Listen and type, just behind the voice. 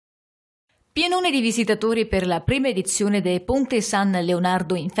Pienone di visitatori per la prima edizione del Ponte San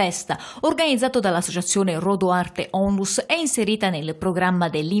Leonardo in Festa, organizzato dall'associazione Rodoarte Onlus e inserita nel programma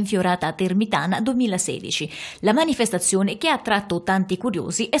dell'Infiorata Termitana 2016. La manifestazione, che ha attratto tanti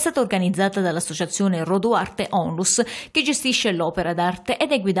curiosi, è stata organizzata dall'associazione Rodoarte Onlus, che gestisce l'opera d'arte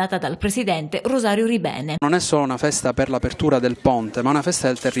ed è guidata dal presidente Rosario Ribene. Non è solo una festa per l'apertura del ponte, ma una festa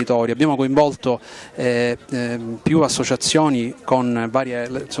del territorio. Abbiamo coinvolto più associazioni con le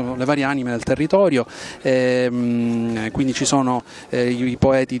varie anime del territorio, quindi ci sono i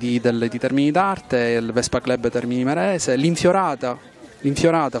poeti di Termini d'arte, il Vespa Club Termini Imerese, l'Infiorata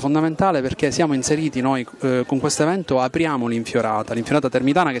fondamentale, perché siamo inseriti noi con questo evento, apriamo l'Infiorata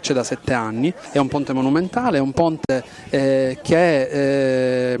Termitana, che c'è da 7 anni, è un ponte monumentale, è un ponte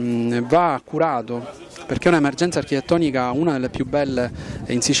che va curato, perché è un'emergenza architettonica, una delle più belle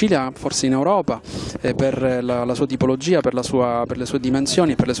in Sicilia, forse in Europa, per la sua tipologia, per le sue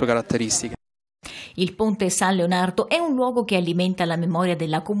dimensioni e per le sue caratteristiche. Il Ponte San Leonardo è un luogo che alimenta la memoria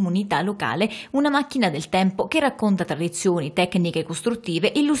della comunità locale, una macchina del tempo che racconta tradizioni, tecniche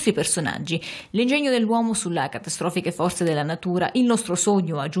costruttive, illustri personaggi. L'ingegno dell'uomo sulle catastrofiche forze della natura, il nostro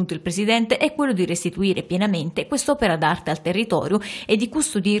sogno, ha aggiunto il presidente, è quello di restituire pienamente quest'opera d'arte al territorio e di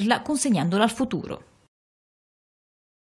custodirla consegnandola al futuro.